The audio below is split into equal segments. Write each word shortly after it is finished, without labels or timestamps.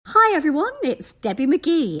Hi everyone, it's Debbie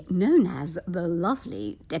McGee, known as the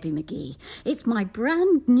lovely Debbie McGee. It's my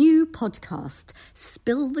brand new podcast,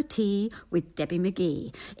 Spill the Tea with Debbie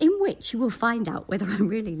McGee, in which you will find out whether I'm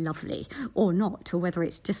really lovely or not, or whether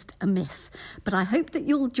it's just a myth. But I hope that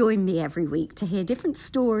you'll join me every week to hear different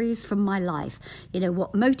stories from my life. You know,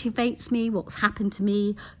 what motivates me, what's happened to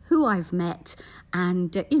me, who I've met,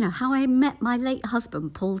 and, how I met my late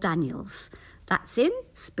husband, Paul Daniels. That's in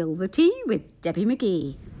Spill the Tea with Debbie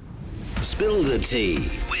McGee. Spill the Tea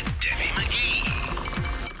with Debbie McGee.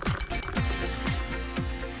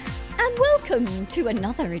 And welcome to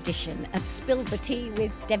another edition of Spill the Tea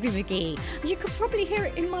with Debbie McGee. You could probably hear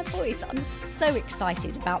it in my voice. I'm so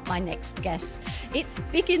excited about my next guest. It's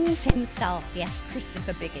Biggins himself. Yes,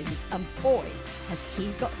 Christopher Biggins. And boy, has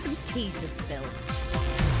he got some tea to spill.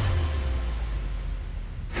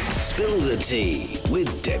 Spill the Tea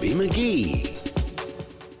with Debbie McGee.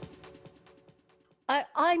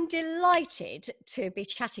 I'm delighted to be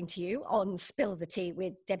chatting to you on Spill the Tea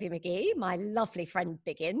with Debbie McGee, my lovely friend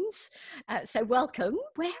Biggins. So welcome.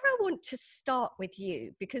 Where I want to start with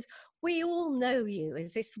you, because we all know you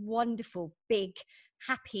as this wonderful, big,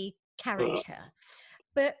 happy character.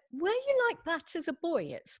 But were you like that as a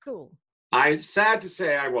boy at school? I'm sad to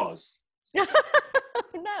say I was.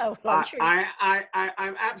 No,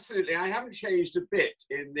 I'm absolutely. I haven't changed a bit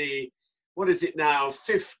in the. What is it now?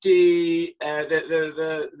 50,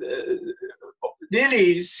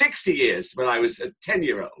 nearly 60 years when I was a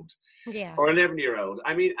 10-year-old or 11-year-old.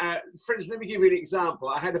 I mean, for instance, let me give you an example.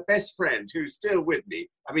 I had a best friend who's still with me.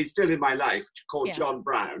 I mean, still in my life, called John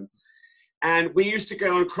Brown. And we used to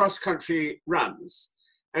go on cross-country runs.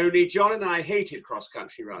 Only John and I hated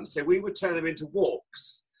cross-country runs. So we would turn them into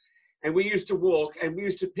walks. And we used to walk and we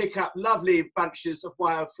used to pick up lovely bunches of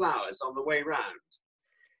wildflowers on the way round.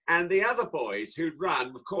 And the other boys who'd run,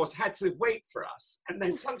 of course, had to wait for us. And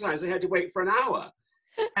then sometimes they had to wait for an hour.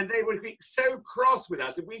 And they would be so cross with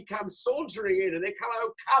us. And we'd come sauntering in and they'd come,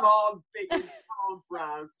 oh, come on, Biggins, come on,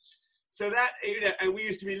 Brown. So that, and we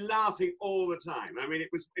used to be laughing all the time. I mean, it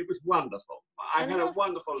was wonderful. I've had a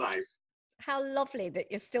wonderful life. How lovely that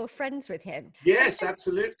you're still friends with him. Yes,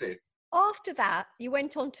 absolutely. After that, you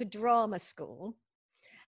went on to drama school.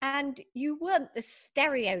 And you weren't the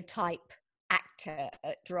stereotype actor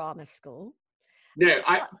at drama school. No,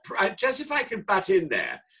 I just if I can butt in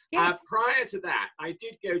there. Yes. Prior to that, I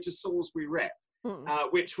did go to Salisbury Rep,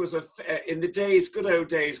 which was in the days, good old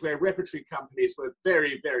days, where repertory companies were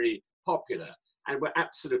very, very popular and were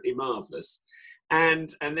absolutely marvelous,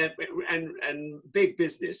 and big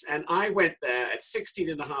business. And I went there at 16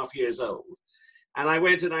 and a half years old. And I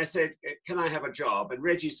went and I said, can I have a job? And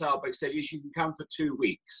Reggie Salbeck said, yes, you can come for 2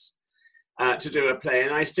 weeks. To do a play,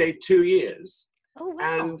 and I stayed 2 years. Oh, wow.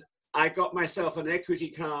 And I got myself an equity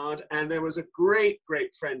card, and there was a great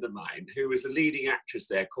friend of mine who was a leading actress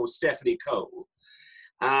there called Stephanie Cole.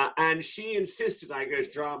 And she insisted I go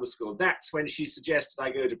to drama school. That's when she suggested I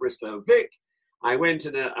go to Breslau Vic. I went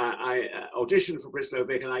and I auditioned for Breslau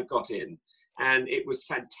Vic, and I got in. And it was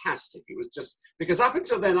fantastic. It was just, because up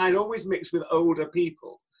until then, I'd always mixed with older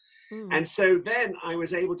people. And so then I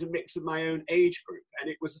was able to mix in my own age group, and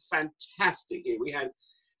it was a fantastic year. We had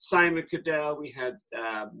Simon Cadell, we had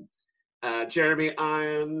Jeremy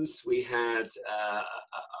Irons, we had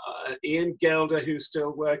Ian Gelder, who's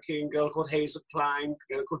still working, a girl called Hazel Klein,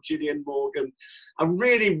 a girl called Gillian Morgan, a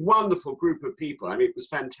really wonderful group of people. I mean, it was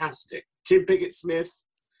fantastic. Tim Piggott-Smith,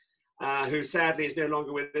 who sadly is no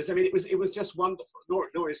longer with us. I mean, it was just wonderful.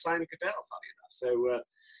 Nor is Simon Cadell, funny enough. So.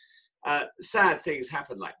 Sad things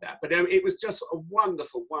happen like that, but it was just a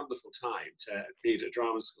wonderful time to be at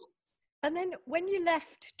drama school. And then when you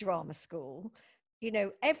left drama school,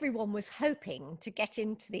 everyone was hoping to get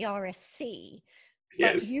into the RSC, but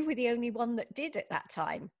yes, you were the only one that did at that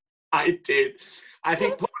time. I did. I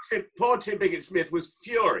think poor Tim Piggott-Smith was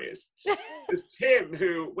furious. Because Tim,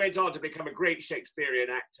 who went on to become a great Shakespearean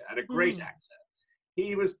actor and a great actor,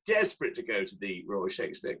 he was desperate to go to the Royal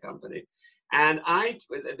Shakespeare Company. And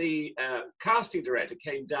the casting director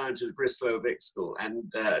came down to the Breslau Vic School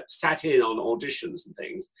and sat in on auditions and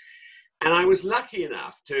things. And I was lucky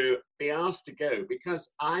enough to be asked to go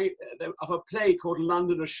because of a play called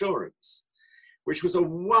London Assurance, which was a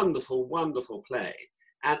wonderful play.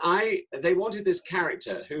 And they wanted this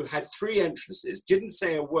character who had 3 entrances, didn't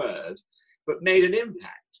say a word, but made an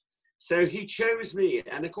impact. So he chose me.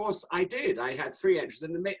 And of course I did. I had 3 entrances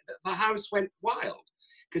and the house went wild.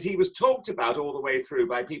 Because he was talked about all the way through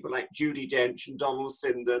by people like Judi Dench and Donald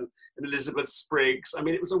Sinden and Elizabeth Spriggs. I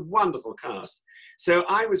mean, it was a wonderful cast. So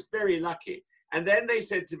I was very lucky. And then they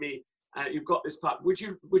said to me, you've got this part. Would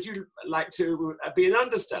you like to be an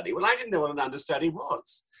understudy? Well, I didn't know what an understudy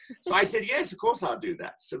was. So I said, yes, of course I'll do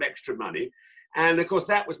that. Some extra money. And of course,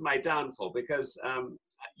 that was my downfall because,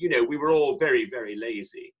 we were all very, very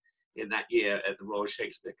lazy in that year at the Royal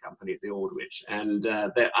Shakespeare Company at the Aldwych. And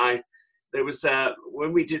there was,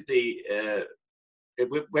 when we did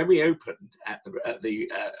when we opened at the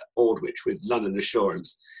Aldwych with London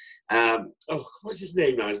Assurance, what's his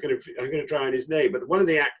name now? I'm going to try on his name, but one of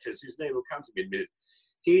the actors, whose name will come to me in a minute,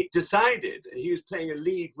 he decided, and he was playing a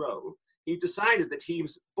lead role, he decided that he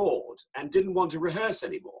was bored and didn't want to rehearse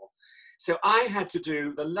anymore. So I had to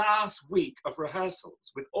do the last week of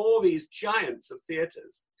rehearsals with all these giants of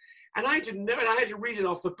theatres. And I didn't know it. I had to read it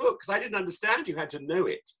off the book because I didn't understand you had to know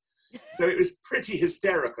it. So it was pretty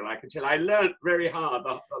hysterical, I can tell. I learned very hard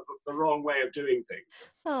the wrong way of doing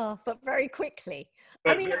things. Oh, but very quickly.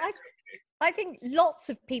 But I think lots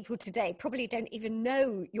of people today probably don't even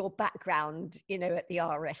know your background, at the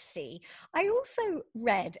RSC. I also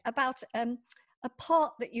read about a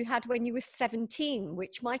part that you had when you were 17,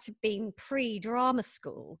 which might have been pre-drama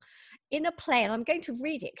school, in a play, and I'm going to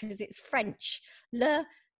read it because it's French, Le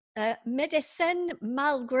Médecin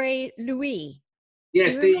Malgré Lui.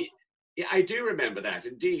 Yes, I do remember that.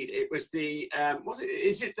 Indeed, it was the what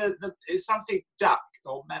is it? It's something duck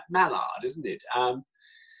or mallard, isn't it?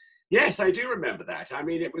 Yes, I do remember that. I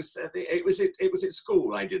mean, it was at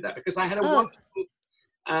school. I did that because I had a wonderful.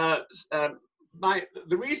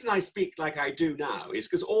 The reason I speak like I do now is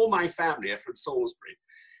because all my family are from Salisbury,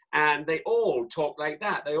 and they all talk like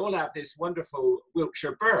that. They all have this wonderful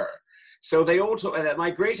Wiltshire burr. So they all talk like that.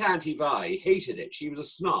 My great auntie Vi hated it. She was a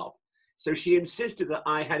snob. So she insisted that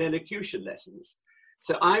I had elocution lessons.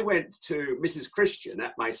 So I went to Mrs. Christian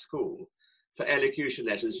at my school for elocution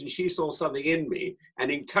lessons, and she saw something in me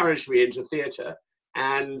and encouraged me into theatre.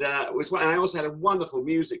 And I also had a wonderful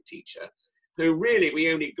music teacher who really,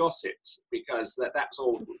 we only gossiped because that's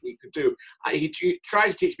all we could do. He tried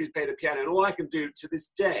to teach me to play the piano, and all I can do to this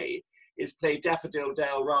day is play Daffodil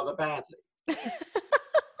Dale rather badly.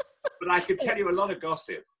 But I could tell you a lot of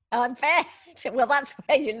gossip. I bet. Well, that's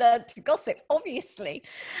where you learned to gossip, obviously.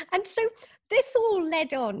 And so this all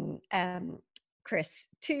led on, Chris,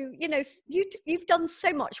 to, you've done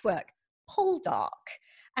so much work. Poldark.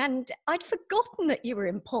 And I'd forgotten that you were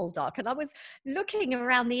in Poldark. And I was looking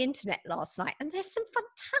around the internet last night, and there's some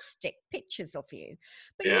fantastic pictures of you.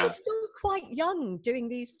 But you were still quite young doing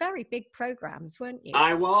these very big programs, weren't you?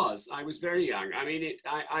 I was very young. I mean,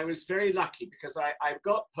 I was very lucky because I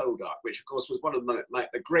got Poldark, which of course was one of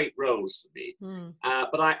the great roles for me.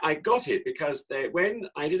 But I got it because when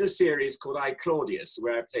I did a series called I, Claudius,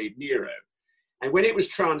 where I played Nero, and when it was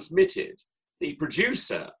transmitted, the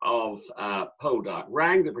producer of Poldark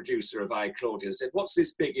rang the producer of I, Claudius, and said, "What's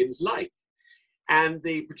this Biggins like?" And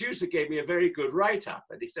the producer gave me a very good write-up,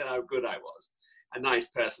 and he said how good I was, a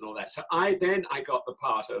nice person, all that. So I got the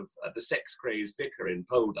part of the sex-crazed vicar in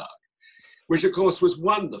Poldark, which of course was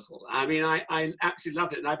wonderful. I mean, I absolutely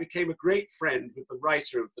loved it, and I became a great friend with the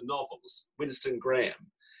writer of the novels, Winston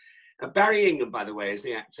Graham. Barry Ingham, by the way, is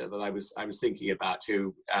the actor that I was thinking about,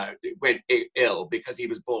 who went ill because he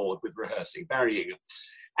was bored with rehearsing. Barry Ingham,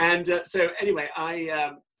 and so anyway,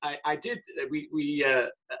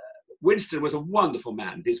 Winston was a wonderful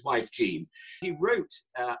man. His wife Jean. He wrote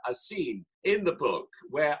a scene in the book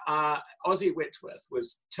where Ossie Whitworth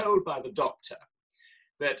was told by the doctor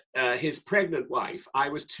that his pregnant wife, I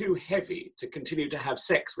was too heavy to continue to have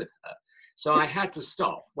sex with her, so I had to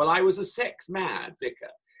stop. Well, I was a sex mad vicar.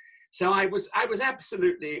 So I was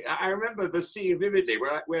absolutely, I remember the scene vividly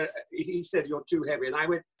where he said, "You're too heavy." And I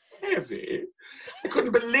went, "Heavy?" I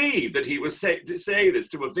couldn't believe that he was saying this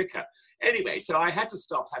to a vicar. Anyway, so I had to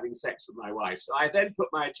stop having sex with my wife. So I then put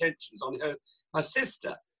my attentions on her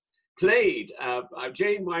sister. Jane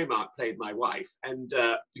Wymark played my wife, and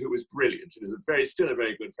who was brilliant, and is still a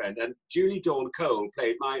very good friend. And Julie Dawn Cole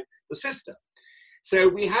played the sister. So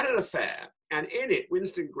we had an affair, and in it,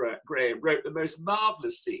 Winston Graham wrote the most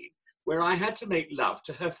marvellous scene where I had to make love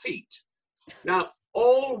to her feet. Now,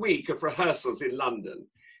 all week of rehearsals in London,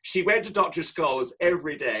 she went to Dr. Scholl's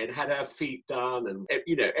every day and had her feet done and,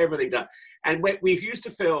 everything done. And we used to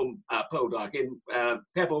film Poldark in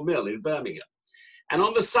Pebble Mill in Birmingham. And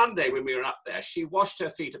on the Sunday when we were up there, she washed her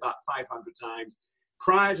feet about 500 times.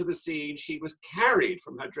 Prior to the scene, she was carried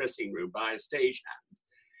from her dressing room by a stagehand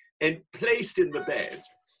and placed in the bed.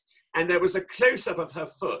 And there was a close-up of her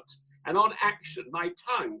foot. And on action, my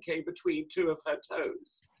tongue came between two of her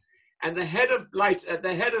toes. And the head of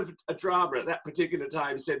a drama at that particular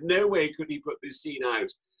time said, no way could he put this scene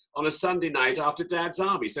out on a Sunday night after Dad's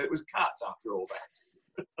Army. So it was cut after all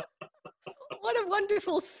that. What a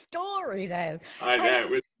wonderful story, though. I know,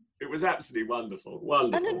 it was absolutely wonderful,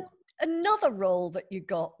 wonderful. And another role that you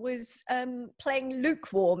got was playing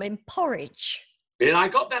Lukewarm in Porridge. And I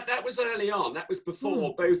got that. That was early on. That was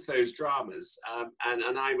before both those dramas,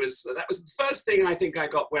 and that was the first thing I think I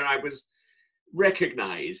got where I was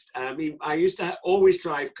recognised. I mean, I used to always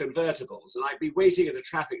drive convertibles, and I'd be waiting at a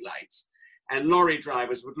traffic lights, and lorry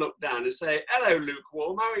drivers would look down and say, "Hello,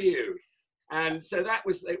 Lukewarm, how are you?" And so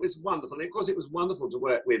it was wonderful. And of course, it was wonderful to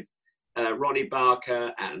work with Ronnie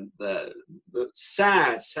Barker, and the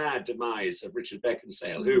sad demise of Richard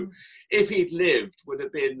Beckinsale, who, if he'd lived, would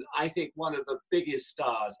have been, I think, one of the biggest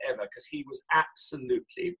stars ever, because he was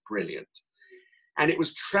absolutely brilliant. And it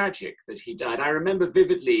was tragic that he died. I remember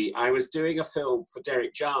vividly, I was doing a film for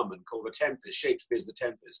Derek Jarman called The Tempest, Shakespeare's The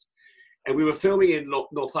Tempest. And we were filming in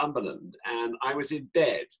Northumberland, and I was in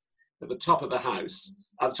bed at the top of the house,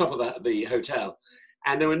 at the top of the hotel.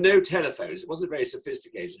 And there were no telephones. It wasn't a very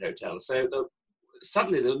sophisticated hotel. So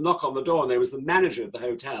suddenly there's a knock on the door, and there was the manager of the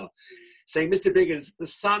hotel saying, "Mr. Biggins, the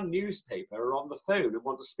Sun newspaper are on the phone and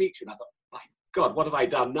want to speak to you." And I thought, my God, what have I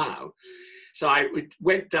done now? So I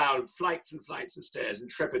went down flights and flights of stairs in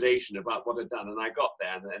trepidation about what I'd done. And I got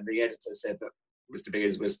there, and the editor said that Mr.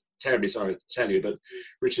 Biggins was terribly sorry to tell you, but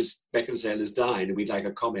Richard Beckinsale has died, and we'd like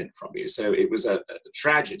a comment from you. So it was a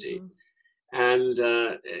tragedy. And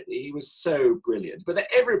he was so brilliant. But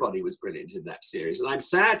everybody was brilliant in that series. And I'm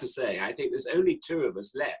sad to say, I think there's only two of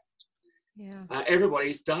us left. Yeah.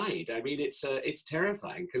 Everybody's died. I mean, it's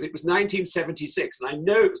terrifying, because it was 1976. And I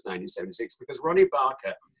know it was 1976 because Ronnie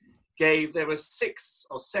Barker there were 6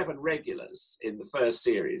 or 7 regulars in the first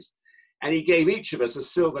series. And he gave each of us a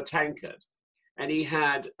silver tankard. And he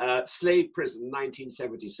had Slade Prison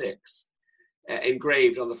 1976.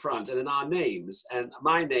 Engraved on the front, and then our names, and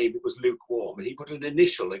my name, it was Lukewarm, and he put an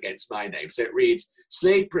initial against my name, so it reads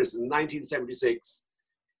Slade Prison 1976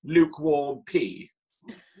 Lukewarm P.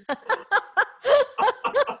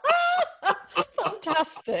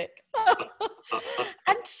 Fantastic.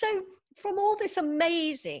 And so from all this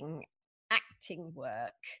amazing acting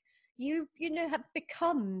work, you know have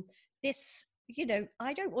become this, you know,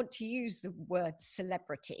 I don't want to use the word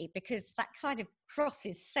celebrity because that kind of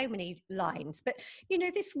crosses so many lines, but, you know,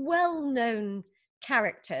 this well-known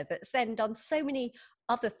character that's then done so many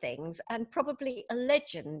other things, and probably a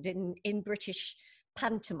legend in British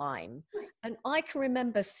pantomime. And I can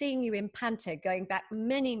remember seeing you in Panto going back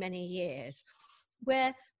many, many years,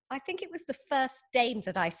 where I think it was the first Dame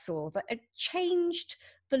that I saw that had changed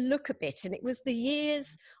the look a bit, and it was the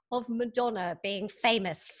years of Madonna being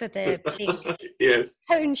famous for the big yes.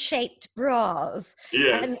 cone-shaped bras.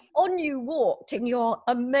 Yes. And on you walked in your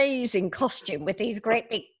amazing costume with this great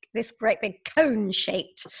big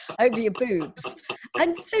cone-shaped over your boobs.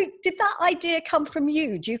 And so did that idea come from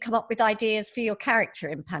you? Do you come up with ideas for your character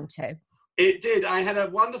in Panto? It did. I had a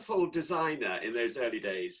wonderful designer in those early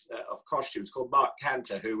days of costumes called Mark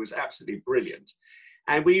Cantor, who was absolutely brilliant.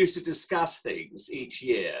 And we used to discuss things each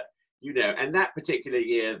year, you know, and that particular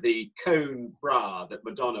year, the cone bra that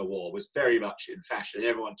Madonna wore was very much in fashion.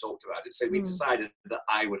 Everyone talked about it. So we decided that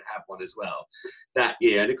I would have one as well that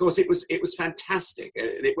year. And of course, it was fantastic,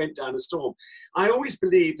 and it went down a storm. I always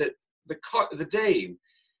believe that the Dame,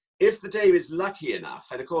 if the Dame is lucky enough,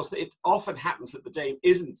 and of course it often happens that the Dame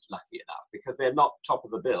isn't lucky enough because they're not top of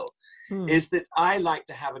the bill, is that I like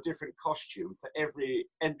to have a different costume for every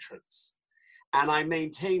entrance. And I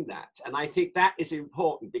maintain that. And I think that is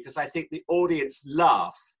important, because I think the audience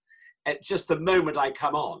laugh at just the moment I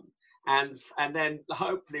come on, and then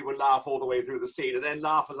hopefully will laugh all the way through the scene, and then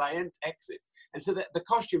laugh as I exit. And so the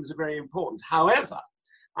costumes are very important. However,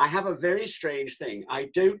 I have a very strange thing. I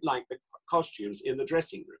don't like the costumes in the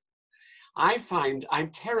dressing room. I find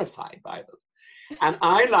I'm terrified by them. And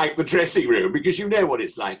I like the dressing room because you know what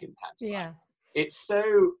it's like in pantomime. Yeah. It's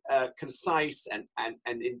so concise and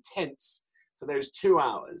intense for those 2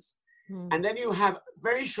 hours. And then you have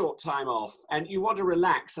very short time off, and you want to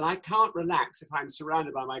relax, and I can't relax if I'm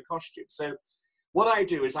surrounded by my costume. So what I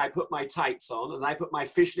do is I put my tights on, and I put my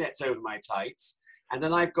fishnets over my tights, and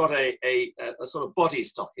then I've got a sort of body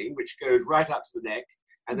stocking which goes right up to the neck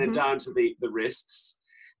and then down to the wrists,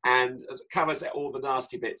 and covers all the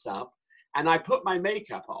nasty bits up. And I put my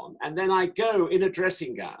makeup on, and then I go in a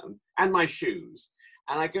dressing gown and my shoes,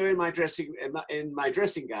 and I go in my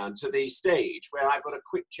dressing gown to the stage where I've got a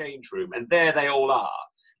quick change room, and there they all are,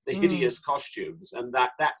 the hideous costumes, and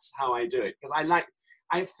that's how I do it, because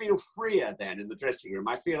I feel freer then in the dressing room.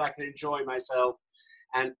 I feel I can enjoy myself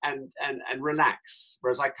and relax,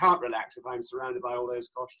 whereas I can't relax if I'm surrounded by all those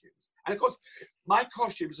costumes. And of course, my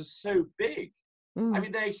costumes are so big. I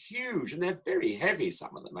mean, they're huge and they're very heavy,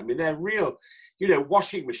 some of them. I mean, they're real, you know,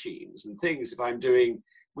 washing machines and things if I'm doing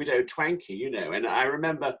Widow Twankey, you know. And I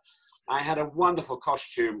remember I had a wonderful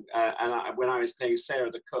costume when I was playing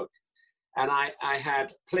Sarah the cook. And I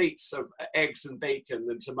had plates of eggs and bacon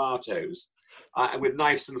and tomatoes with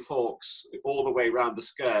knives and forks all the way around the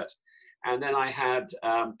skirt. And then I had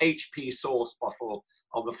HP sauce bottle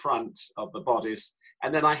on the front of the bodice.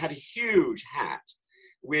 And then I had a huge hat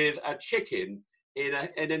with a chicken in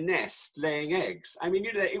a nest laying eggs. I mean,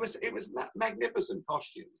 you know, it was magnificent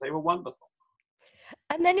costumes. They were wonderful.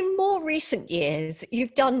 And then in more recent years,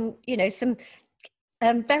 you've done, you know, some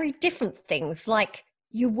very different things, like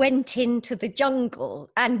you went into the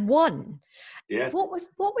jungle and won. Yes. What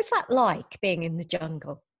was that like, being in the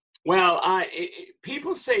jungle? Well,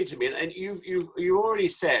 people say to me, and you already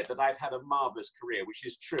said that I've had a marvelous career, which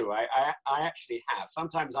is true. I actually have.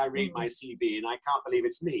 Sometimes I read my CV and I can't believe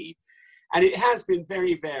it's me. And it has been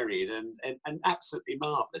very varied and absolutely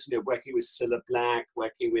marvelous. You know, working with Cilla Black,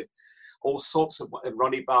 working with all sorts of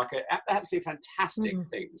Ronnie Barker, absolutely fantastic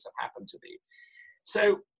things have happened to me.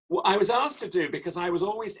 So what I was asked to do, because I was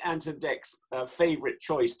always Ant and Dec's favourite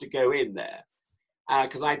choice to go in there,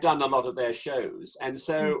 because I'd done a lot of their shows. And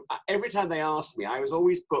so every time they asked me, I was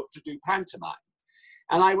always booked to do pantomime.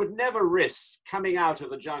 And I would never risk coming out of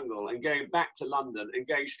the jungle and going back to London and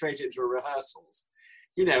going straight into rehearsals,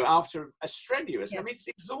 you know, after a strenuous, I mean, it's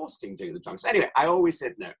exhausting doing the jungle. So anyway, I always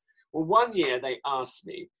said no. Well, one year they asked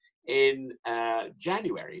me in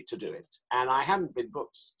January to do it. And I hadn't been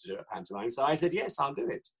booked to do a pantomime. So I said, yes, I'll do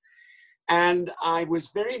it. And I was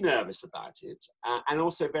very nervous about it and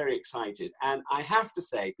also very excited. And I have to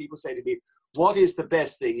say, people say to me, what is the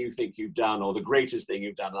best thing you think you've done or the greatest thing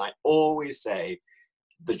you've done? And I always say,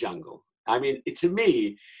 the jungle. I mean, to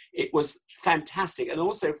me, it was fantastic. And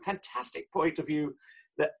also fantastic point of view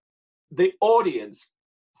that the audience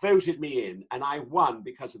voted me in and I won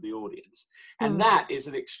because of the audience. And that is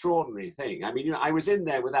an extraordinary thing. I mean, you know, I was in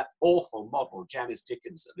there with that awful model, Janice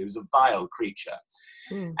Dickinson, who's a vile creature.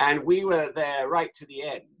 And we were there right to the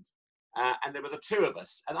end. And there were the two of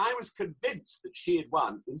us. And I was convinced that she had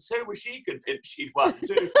won. And so was she convinced she'd won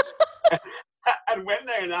too. And when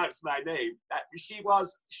they announced my name, she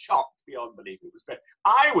was shocked beyond belief.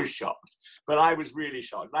 I was shocked, but I was really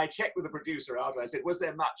shocked. And I checked with the producer after. I said, was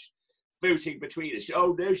there much voting between us?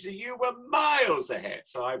 Oh no, she said, you were miles ahead.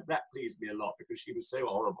 So that pleased me a lot because she was so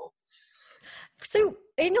horrible. So,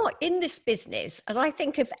 you know, in this business, and I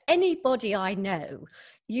think of anybody I know,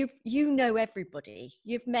 you know everybody,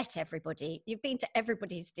 you've met everybody, you've been to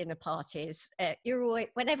everybody's dinner parties. You're always,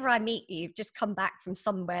 whenever I meet you, you've just come back from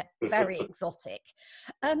somewhere very exotic.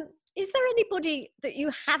 Is there anybody that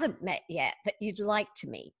you haven't met yet that you'd like to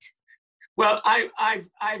meet? Well,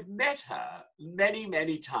 I've met her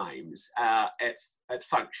many times at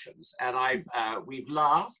functions, and we've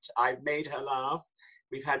laughed. I've made her laugh.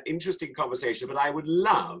 We've had interesting conversations, but I would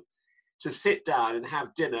love to sit down and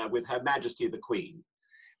have dinner with Her Majesty the Queen,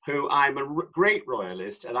 who I'm a great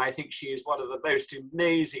royalist, and I think she is one of the most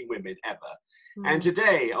amazing women ever. And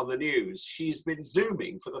today on the news, she's been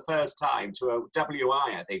Zooming for the first time to a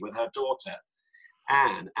WI, I think, with her daughter,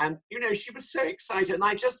 Anne. And, you know, she was so excited. And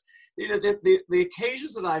I just, you know, the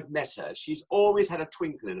occasions that I've met her, she's always had a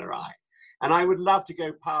twinkle in her eye. And I would love to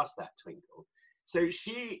go past that twinkle. So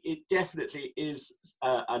it definitely is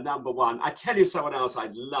a number one. I tell you, someone else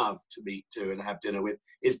I'd love to meet too and have dinner with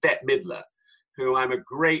is Bette Midler, who I'm a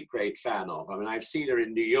great fan of. I mean, I've seen her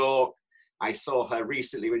in New York. I saw her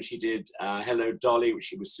recently when she did Hello, Dolly, which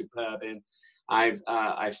she was superb in.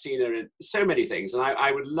 I've seen her in so many things, and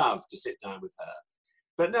I would love to sit down with her.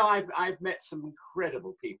 But no, I've met some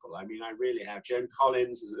incredible people. I mean, I really have. Joan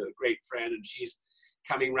Collins is a great friend, and she's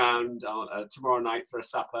coming round tomorrow night for a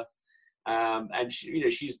supper. And she, you know,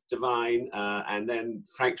 she's divine. And then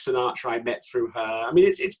Frank Sinatra, I met through her. I mean,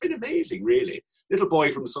 it's been amazing, really. Little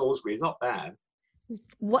boy from Salisbury, not bad.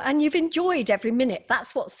 And you've enjoyed every minute.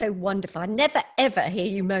 That's what's so wonderful. I never ever hear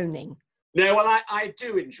you moaning. No, well, I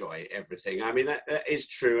do enjoy everything. I mean, that is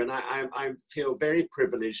true, and I feel very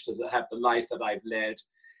privileged to have the life that I've led.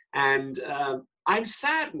 And I'm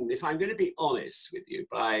saddened, if I'm going to be honest with you,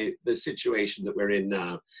 by the situation that we're in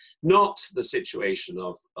now. Not the situation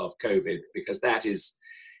of COVID, because that is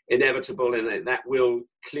inevitable and that will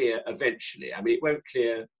clear eventually. I mean, it won't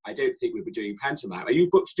clear. I don't think we'll be doing pantomime. Are you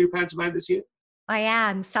booked to do pantomime this year? I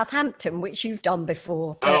am. Southampton, which you've done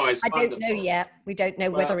before. Oh, it's wonderful. Don't know yet. We don't know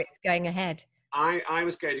whether it's going ahead. I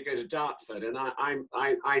was going to go to Dartford, and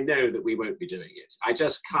I know that we won't be doing it. I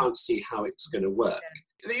just can't see how it's going to work.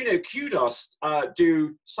 Yeah. You know, Kudos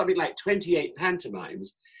do something like 28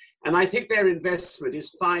 pantomimes, and I think their investment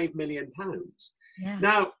is £5 million. Yeah.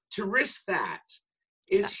 Now, to risk that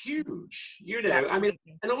is huge, you know. Absolutely. I mean,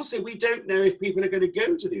 and also we don't know if people are going to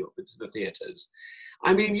go to the theatres.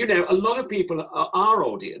 I mean, you know, a lot of people, our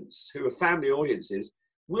audience, who are family audiences,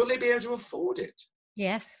 will they be able to afford it?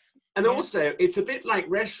 Yes. And Yeah. also, it's a bit like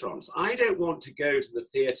restaurants. I don't want to go to the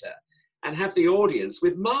theatre and have the audience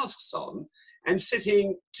with masks on and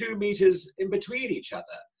sitting 2 meters in between each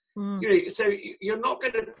other. Mm. You know, so you're not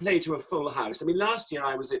going to play to a full house. I mean, last year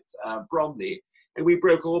I was at Bromley and we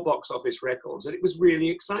broke all box office records and it was really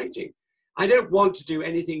exciting. I don't want to do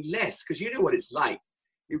anything less because you know what it's like.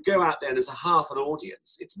 You go out there and there's a half an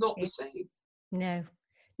audience. It's not the same. No,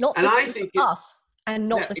 not And the I same think for us and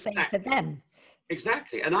not No, the same exactly. for them.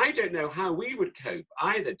 Exactly. And I don't know how we would cope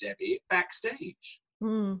either, Debbie, backstage.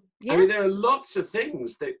 Mm. Yeah. I mean, there are lots of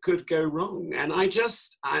things that could go wrong. And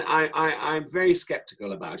I'm very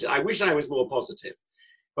skeptical about it. I wish I was more positive,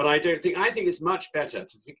 but I think it's much better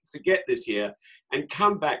to forget this year and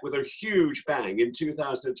come back with a huge bang in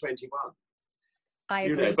 2021. I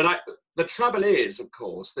You agree. know, but the trouble is, of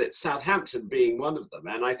course, that Southampton being one of them,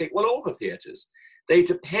 and I think, well, all the theatres, they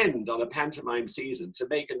depend on a pantomime season to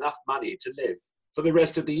make enough money to live for the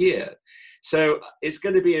rest of the year. So it's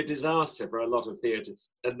going to be a disaster for a lot of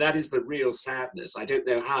theatres. And that is the real sadness. I don't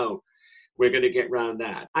know how we're going to get around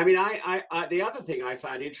that. I mean, the other thing I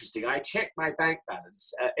find interesting, I check my bank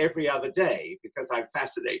balance every other day because I'm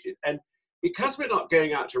fascinated. And because we're not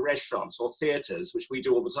going out to restaurants or theatres, which we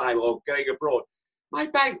do all the time, or going abroad, my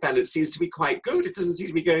bank balance seems to be quite good. It doesn't seem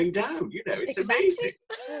to be going down. You know, it's Exactly. amazing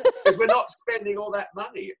because we're not spending all that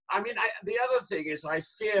money. I mean, the other thing is I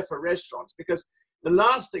fear for restaurants because the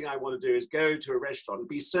last thing I want to do is go to a restaurant and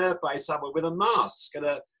be served by someone with a mask and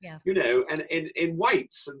you know, and in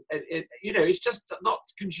whites and you know, it's just not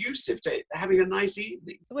conducive to having a nice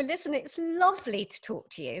evening. Well, listen, it's lovely to talk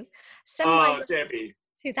to you. Send my love Debbie.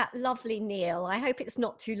 to that lovely Neil. I hope it's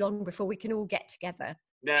not too long before we can all get together.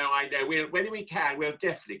 No, I know. When we can, we'll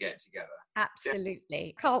definitely get together.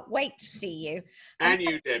 Absolutely. Can't wait to see you. And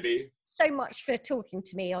you, Debbie. So much for talking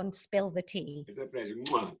to me on Spill the Tea. It's a pleasure.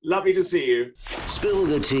 Mwah. Lovely to see you. Spill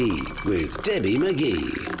the Tea with Debbie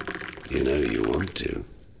McGee. You know you want to.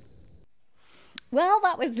 Well,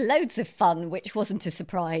 that was loads of fun, which wasn't a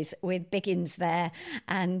surprise with Biggins there,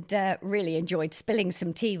 and really enjoyed spilling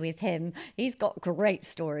some tea with him. He's got great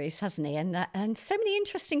stories, hasn't he? And so many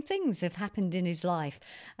interesting things have happened in his life.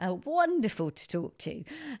 Wonderful to talk to.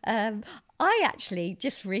 I actually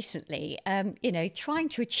just recently, you know, trying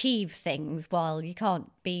to achieve things while you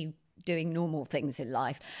can't be doing normal things in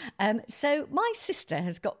life. So my sister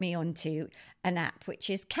has got me onto an app which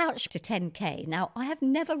is Couch to 10K. Now, I have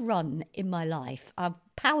never run in my life. I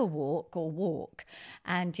power walk or walk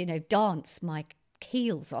and, you know, dance my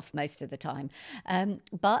heels off most of the time.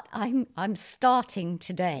 But I'm starting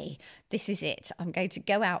today. This is it. I'm going to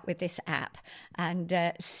go out with this app and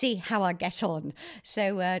see how I get on.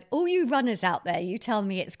 So all you runners out there, you tell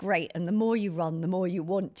me it's great. And the more you run, the more you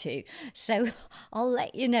want to. So I'll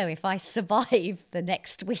let you know if I survive the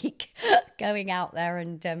next week going out there.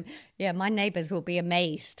 And yeah, my neighbours will be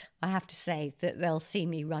amazed, I have to say, that they'll see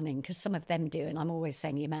me running, because some of them do, and I'm always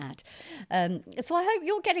saying you're mad. So I hope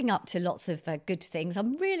you're getting up to lots of good things.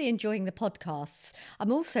 I'm really enjoying the podcasts.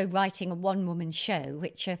 I'm also writing a one-woman show,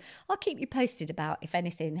 which I'll keep you posted about if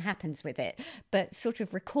anything happens with it, but sort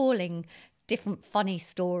of recalling different funny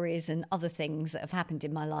stories and other things that have happened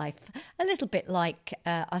in my life, a little bit like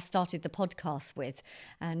I started the podcast with.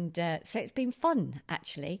 And so it's been fun,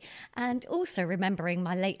 actually. And also remembering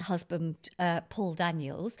my late husband, Paul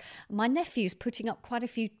Daniels. My nephew's putting up quite a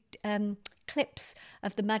few clips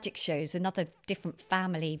of the magic shows and other different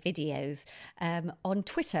family videos on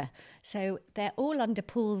Twitter. So they're all under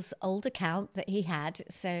Paul's old account that he had.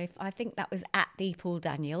 So I think that was at the Paul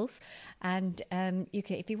Daniels. And you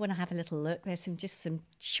can, if you want to have a little look, there's some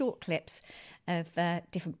short clips of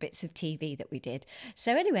different bits of TV that we did.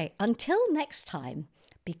 So anyway, until next time,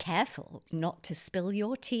 be careful not to spill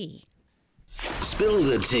your tea. Spill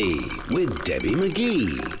the Tea with Debbie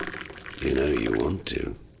McGee. You know you want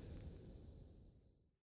to.